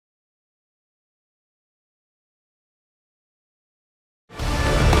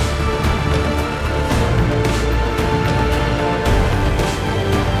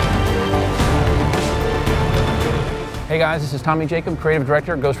guys, this is Tommy Jacob, Creative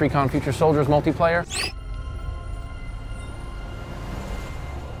Director, Ghost Recon Future Soldiers multiplayer.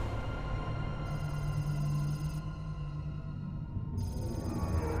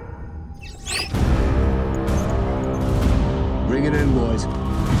 Bring it in, boys.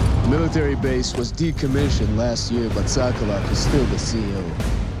 The military base was decommissioned last year, but Sokolov is still the CEO.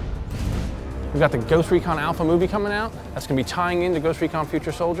 We've got the Ghost Recon Alpha movie coming out. That's going to be tying into Ghost Recon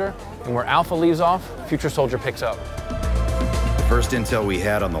Future Soldier. And where Alpha leaves off, Future Soldier picks up. The first intel we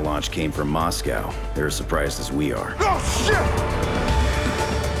had on the launch came from Moscow. They're as surprised as we are. Oh,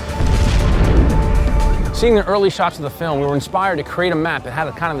 shit! Seeing the early shots of the film, we were inspired to create a map that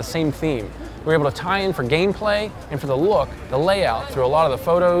had kind of the same theme. We were able to tie in for gameplay and for the look, the layout, through a lot of the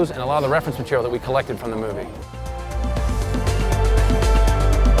photos and a lot of the reference material that we collected from the movie.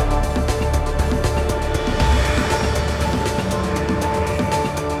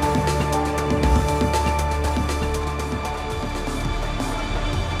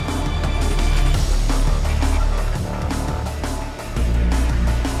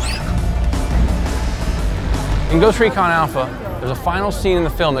 In Ghost Recon Alpha, there's a final scene in the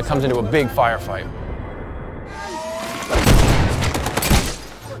film that comes into a big firefight.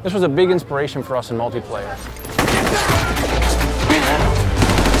 This was a big inspiration for us in multiplayer.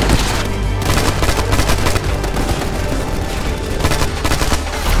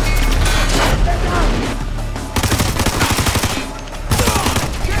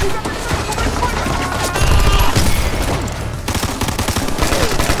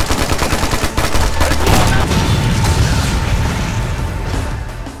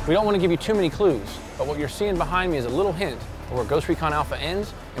 We don't want to give you too many clues, but what you're seeing behind me is a little hint of where Ghost Recon Alpha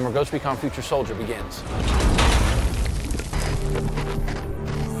ends and where Ghost Recon Future Soldier begins.